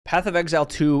Path of Exile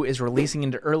 2 is releasing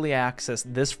into early access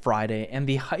this Friday, and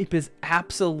the hype is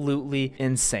absolutely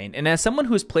insane. And as someone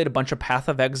who's played a bunch of Path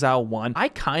of Exile 1, I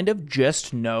kind of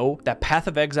just know that Path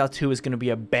of Exile 2 is going to be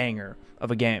a banger of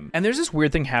a game. And there's this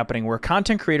weird thing happening where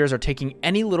content creators are taking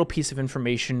any little piece of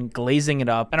information, glazing it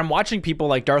up, and I'm watching people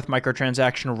like Darth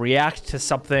Microtransaction react to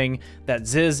something that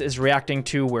Ziz is reacting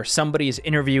to, where somebody is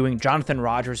interviewing Jonathan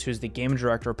Rogers, who's the game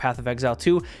director of Path of Exile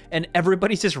 2, and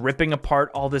everybody's just ripping apart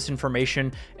all this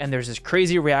information, and there's this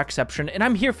crazy reaction, and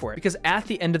I'm here for it, because at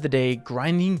the end of the day,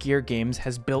 Grinding Gear Games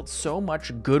has built so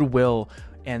much goodwill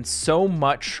and so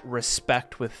much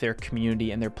respect with their community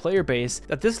and their player base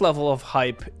that this level of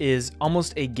hype is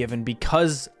almost a given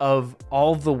because of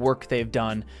all the work they've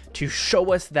done to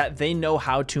show us that they know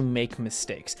how to make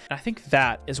mistakes. And I think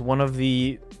that is one of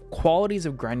the qualities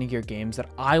of Grinding Gear Games that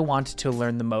I want to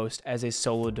learn the most as a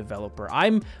solo developer.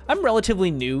 I'm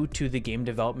relatively new to the game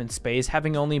development space,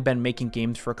 having only been making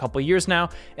games for a couple years now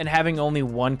and having only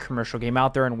one commercial game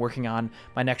out there and working on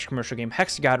my next commercial game,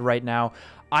 Hexagod, right now.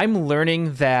 I'm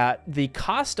learning that the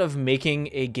cost of making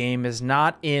a game is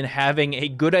not in having a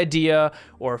good idea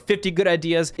or 50 good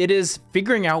ideas. It is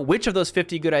figuring out which of those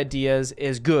 50 good ideas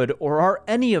is good, or are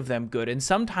any of them good. And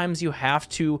sometimes you have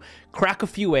to crack a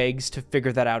few eggs to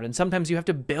figure that out. And sometimes you have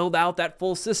to build out that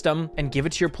full system and give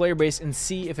it to your player base and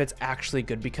see if it's actually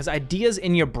good, because ideas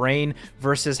in your brain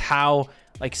versus how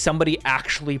like somebody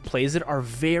actually plays it are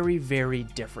very, very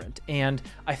different. And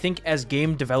I think as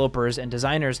game developers and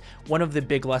designers, one of the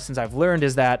big lessons I've learned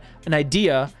is that an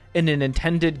idea in an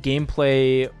intended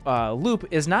gameplay loop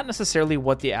is not necessarily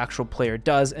what the actual player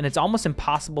does, and it's almost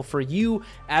impossible for you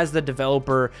as the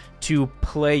developer to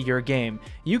play your game.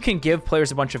 You can give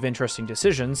players a bunch of interesting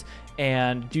decisions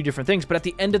and do different things, but at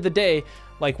the end of the day,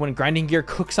 like when Grinding Gear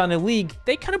cooks on a league,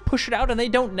 they kind of push it out and they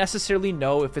don't necessarily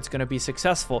know if it's going to be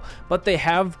successful, but they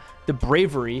have the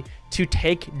bravery to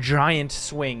take giant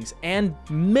swings and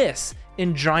miss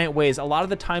in giant ways. A lot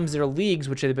of the times their leagues,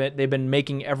 which they've been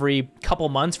making every couple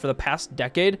months for the past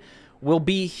decade, will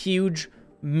be huge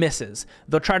misses.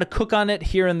 They'll try to cook on it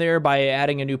here and there by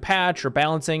adding a new patch or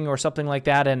balancing or something like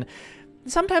that, and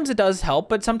sometimes it does help,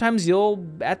 but sometimes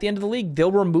at the end of the league,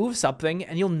 they'll remove something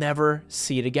and you'll never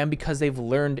see it again because they've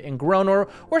learned and grown, or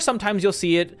sometimes you'll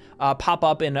see it pop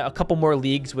up in a couple more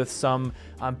leagues with some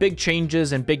big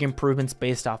changes and big improvements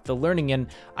based off the learning. And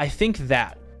I think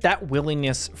that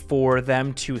willingness for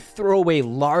them to throw away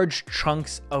large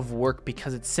chunks of work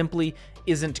because it simply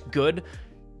isn't good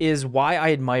is why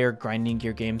I admire Grinding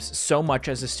Gear Games so much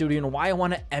as a studio and why I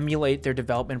want to emulate their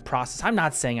development process. I'm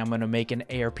not saying I'm going to make an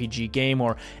ARPG game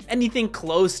or anything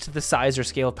close to the size or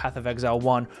scale of Path of Exile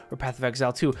 1 or Path of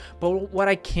Exile 2, but what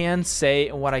I can say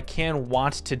and what I can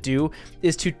want to do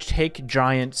is to take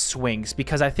giant swings,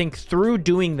 because I think through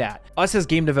doing that, us as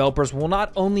game developers will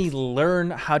not only learn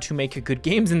how to make good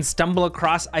games and stumble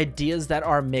across ideas that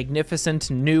are magnificent,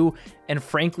 new, and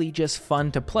frankly just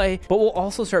fun to play, but we'll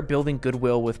also start building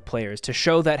goodwill with players to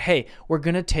show that, hey, we're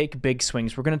going to take big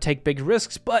swings, we're going to take big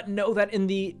risks, but know that in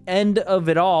the end of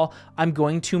it all, I'm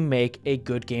going to make a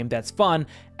good game that's fun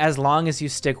as long as you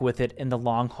stick with it in the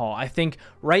long haul. I think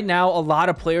right now a lot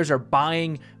of players are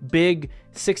buying big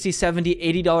 $60,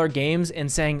 $70, $80 games and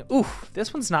saying, ooh,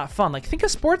 this one's not fun. Like, think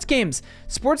of sports games.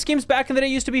 Sports games back in the day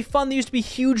used to be fun. They used to be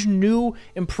huge new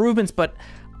improvements, but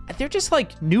they're just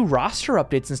like new roster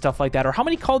updates and stuff like that. Or how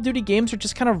many Call of Duty games are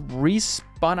just kind of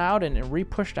respun out and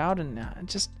re-pushed out and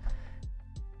just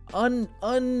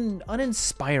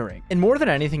uninspiring. And more than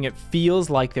anything, it feels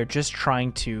like they're just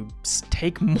trying to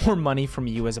take more money from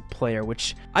you as a player,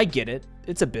 which I get it.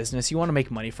 It's a business. You want to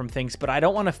make money from things, but I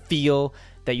don't want to feel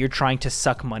that you're trying to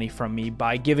suck money from me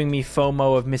by giving me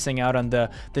FOMO of missing out on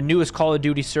the newest Call of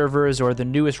Duty servers or the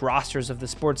newest rosters of the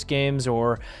sports games,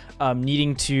 or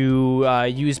needing to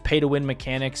use pay-to-win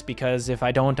mechanics because if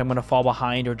I don't, I'm going to fall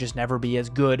behind or just never be as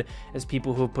good as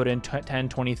people who have put in 10,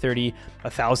 20, 30,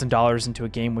 $1,000 into a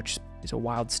game, which is a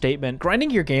wild statement. Grinding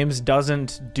Gear Games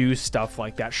doesn't do stuff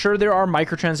like that. Sure, there are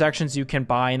microtransactions you can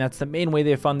buy, and that's the main way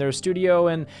they fund their studio,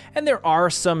 and there are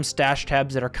some stash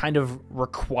tabs that are kind of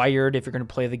required if you're going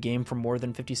to play the game for more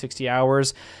than 50, 60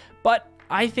 hours. But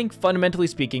I think fundamentally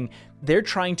speaking, they're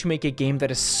trying to make a game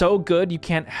that is so good you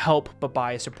can't help but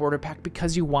buy a supporter pack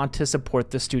because you want to support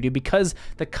the studio, because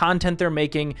the content they're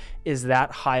making is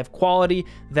that high of quality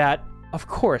that, of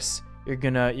course, you're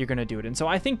gonna do it. And so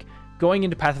I think going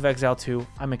into Path of Exile 2,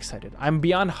 I'm excited. I'm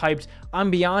beyond hyped. I'm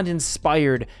beyond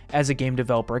inspired as a game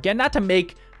developer. Again, not to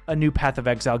make a new Path of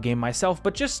Exile game myself,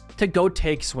 but just to go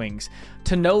take swings,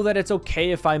 to know that it's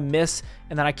okay if I miss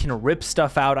and that I can rip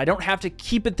stuff out. I don't have to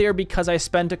keep it there because I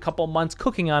spent a couple months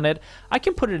cooking on it. I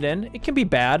can put it in, it can be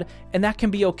bad, and that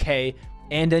can be okay.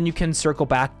 And then you can circle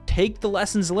back, take the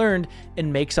lessons learned,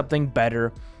 and make something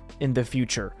better in the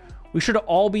future. We should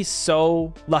all be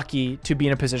so lucky to be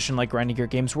in a position like Grinding Gear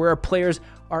Games where our players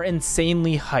are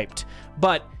insanely hyped.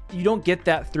 But you don't get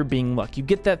that through being lucky. You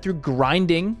get that through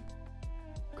Grinding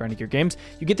Gear Games.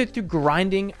 You get that through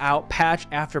grinding out patch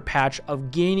after patch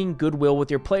of gaining goodwill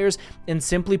with your players and,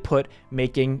 simply put,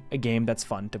 making a game that's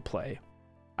fun to play.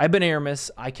 I've been Aarimous.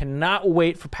 I cannot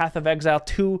wait for Path of Exile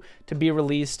 2 to be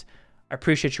released. I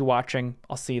appreciate you watching.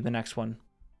 I'll see you in the next one.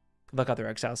 Good luck, other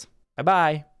exiles.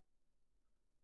 Bye-bye.